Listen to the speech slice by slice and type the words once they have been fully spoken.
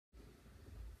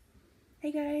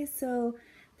Hey guys, so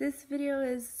this video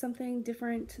is something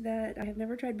different that I have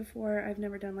never tried before. I've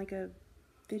never done like a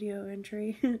video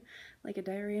entry, like a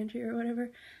diary entry or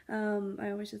whatever. I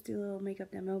always just do a little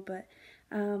makeup demo, but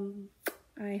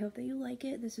I hope that you like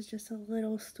it. This is just a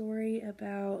little story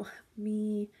about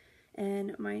me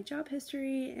and my job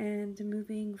history and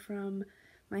moving from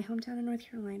my hometown in North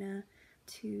Carolina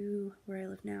to where I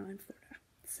live now in Florida.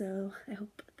 So I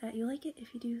hope that you like it.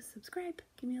 If you do, subscribe,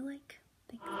 give me a like.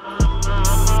 Thanks.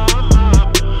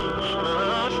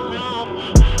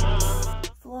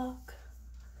 Vlog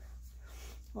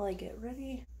while I get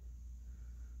ready.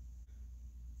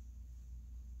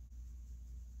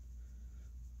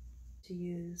 To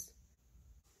use.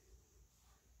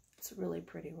 It's really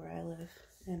pretty where I live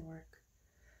and work,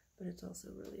 but it's also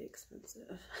really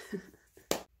expensive.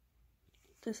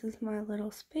 This is my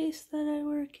little space that I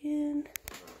work in.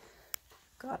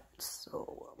 Got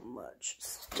so much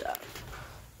stuff.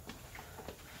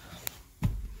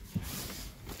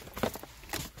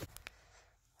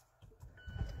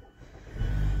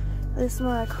 This is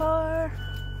my car.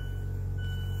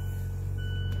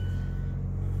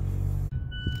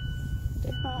 I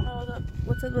don't know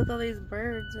what's up with all these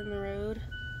birds in the road.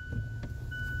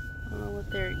 I don't know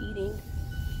what they're eating.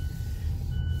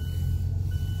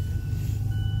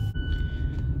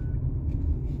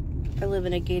 I live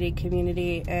in a gated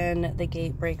community and the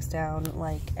gate breaks down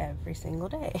like every single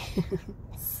day.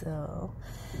 So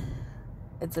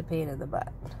it's a pain in the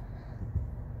butt.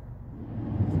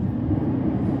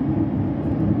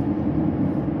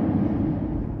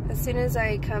 As soon as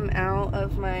I come out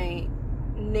of my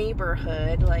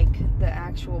neighborhood, like the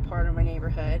actual part of my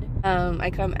neighborhood, I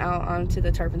come out onto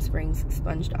the Tarpon Springs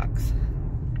sponge docks.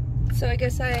 So I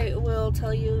guess I will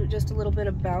tell you just a little bit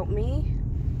about me.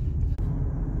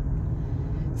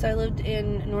 So I lived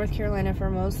in North Carolina for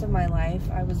most of my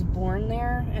life. I was born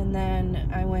there, and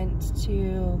then I went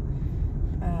to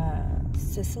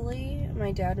Sicily.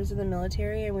 My dad was in the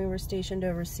military and we were stationed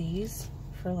overseas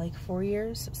for like 4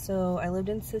 years. So I lived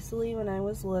in Sicily when I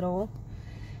was little,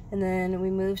 and then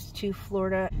we moved to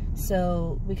Florida.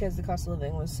 So because the cost of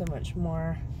living was so much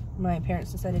more, my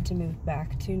parents decided to move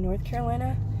back to North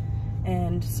Carolina,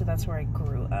 and so that's where I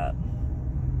grew up.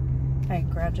 I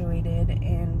graduated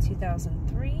in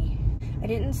 2003. I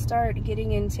didn't start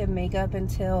getting into makeup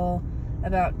until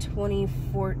about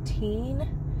 2014.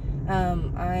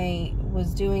 I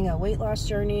was doing a weight loss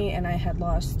journey and I had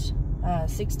lost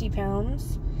 60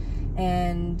 pounds,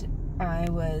 and I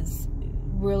was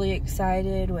really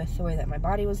excited with the way that my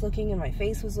body was looking and my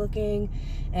face was looking,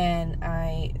 and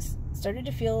I started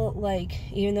to feel like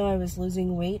even though I was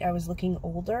losing weight, I was looking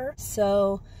older.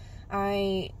 So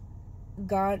I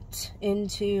got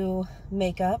into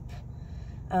makeup.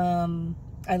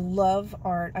 I love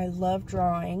art, I love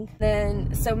drawing.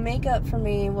 So makeup for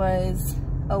me was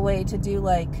a way to do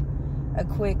like a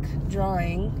quick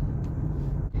drawing,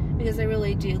 because I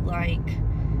really do like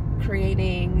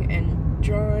creating and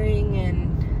drawing and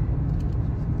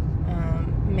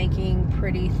making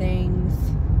pretty things.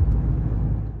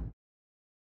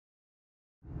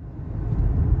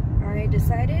 I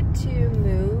decided to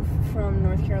move from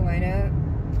North Carolina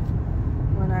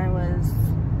when I was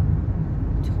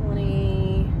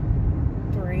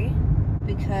 23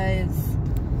 because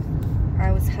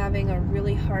I was having a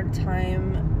really hard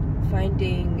time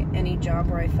finding any job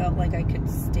where I felt like I could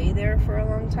stay there for a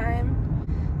long time.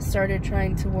 Started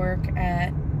trying to work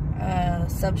at a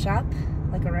sub shop,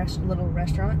 like a little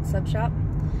restaurant sub shop,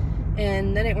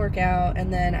 and that didn't work out,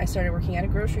 and then I started working at a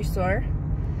grocery store.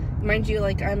 Mind you,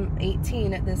 like, I'm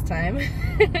 18 at this time.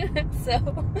 So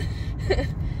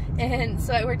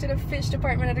I worked at a fish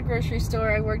department at a grocery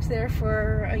store. I worked there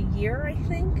for a year, I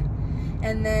think.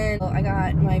 And then I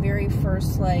got my very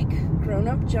first, like,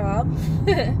 grown-up job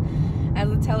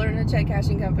as a teller in a check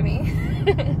cashing company.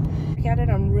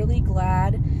 I'm really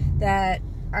glad that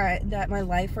my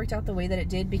life worked out the way that it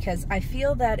did, because I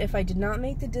feel that if I did not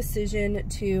make the decision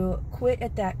to quit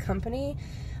at that company,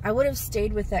 I would have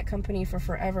stayed with that company for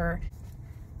forever.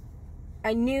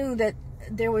 I knew that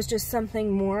there was just something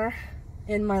more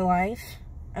in my life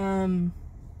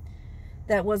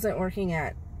that wasn't working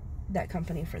at that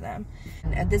company for them.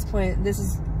 And at this point, this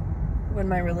is when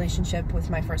my relationship with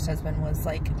my first husband was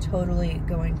like totally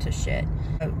going to shit.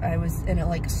 I was in a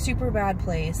like super bad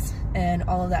place, and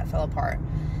all of that fell apart.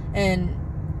 And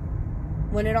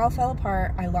when it all fell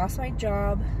apart, I lost my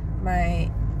job. My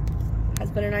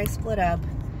husband and I split up.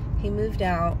 He moved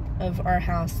out of our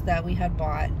house that we had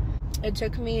bought. It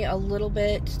took me a little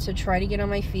bit to try to get on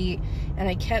my feet, and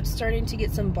I kept starting to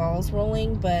get some balls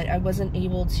rolling, but I wasn't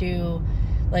able to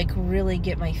like really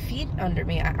get my feet under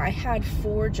me. I had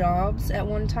 4 jobs at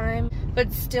one time,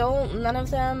 but still none of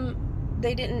them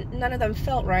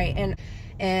felt right,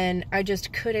 and I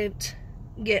just couldn't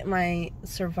get my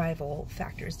survival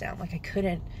factors down. Like I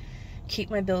couldn't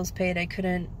keep my bills paid. I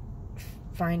couldn't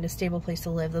find a stable place to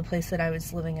live. The place that I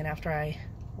was living in after I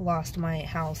lost my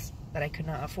house that I could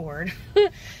not afford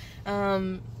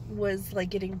was like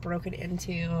getting broken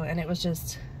into, and it was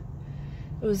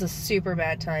a super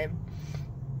bad time.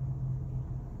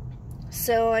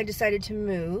 So I decided to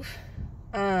move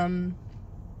from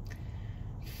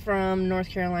North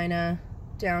Carolina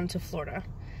down to Florida,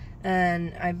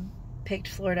 and I picked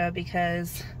Florida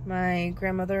because my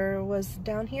grandmother was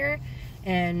down here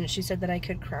and she said that I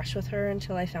could crash with her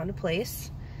until I found a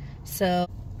place. So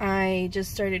I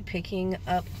just started picking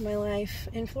up my life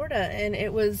in Florida, and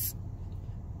it was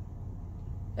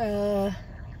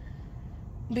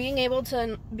being able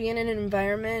to be in an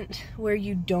environment where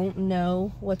you don't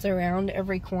know what's around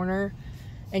every corner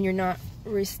and you're not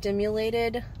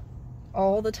re-stimulated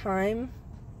all the time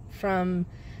from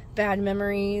bad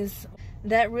memories.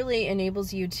 That really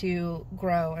enables you to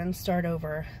grow and start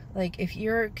over. Like if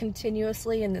you're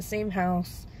continuously in the same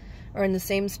house or in the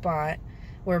same spot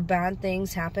where bad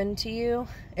things happen to you,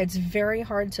 it's very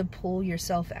hard to pull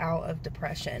yourself out of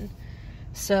depression.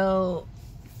 So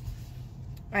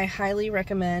I highly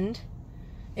recommend,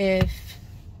 if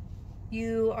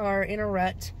you are in a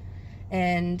rut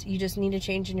and you just need a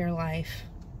change in your life,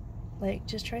 like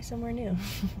just try somewhere new.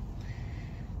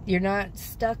 You're not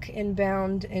stuck and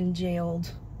bound and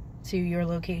jailed to your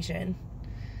location.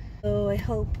 So I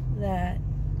hope that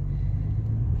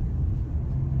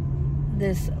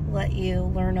this let you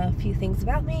learn a few things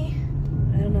about me.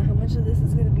 I don't know how much of this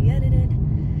is going to be edited,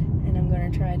 and I'm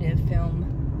going to try to film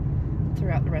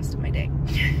throughout the rest of my day.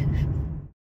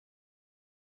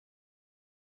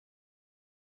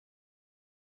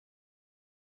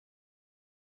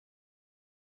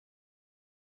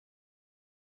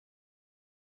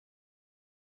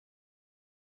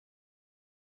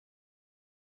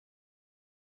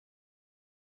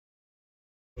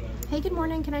 Hey, good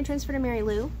morning. Can I transfer to Mary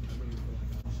Lou?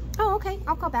 Oh, okay.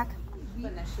 I'll call back.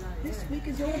 This week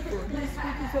is over. This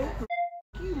week is over.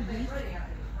 You week.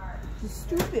 The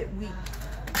stupid week.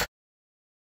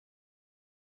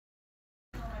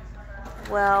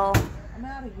 Well, I'm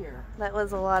out of here. that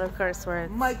was a lot of curse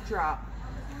words. Mic drop.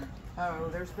 Oh,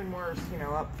 there's been worse, you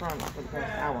know, up front for the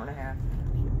past hour and a half.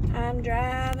 I'm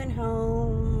driving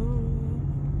home.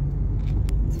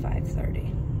 It's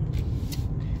 5:30.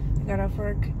 I got off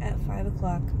work at 5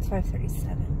 o'clock. It's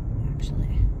 5:37,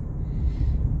 actually.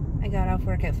 I got off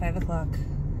work at 5 o'clock,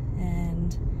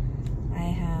 and I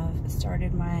have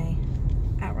started my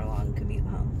hour-long commute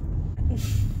home.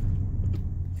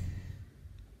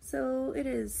 So it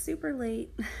is super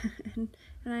late, and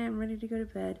I am ready to go to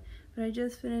bed, but I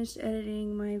just finished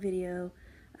editing my video.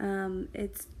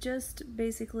 It's just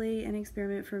basically an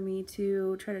experiment for me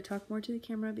to try to talk more to the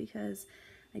camera, because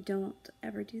I don't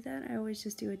ever do that. I always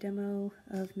just do a demo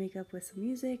of makeup with some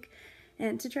music,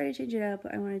 and to try to change it up,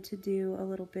 I wanted to do a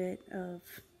little bit of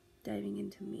diving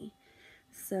into me.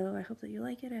 So I hope that you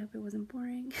like it. I hope it wasn't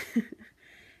boring.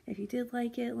 If you did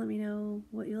like it, let me know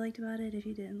what you liked about it. If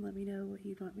you didn't, let me know what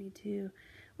you'd want me to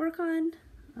work on.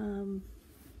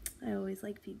 I always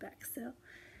like feedback, so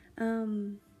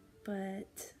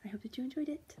but I hope that you enjoyed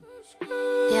it.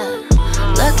 Yeah,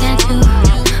 look at you,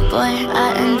 boy,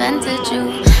 I invented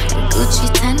you.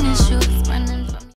 Gucci tennis shoes, running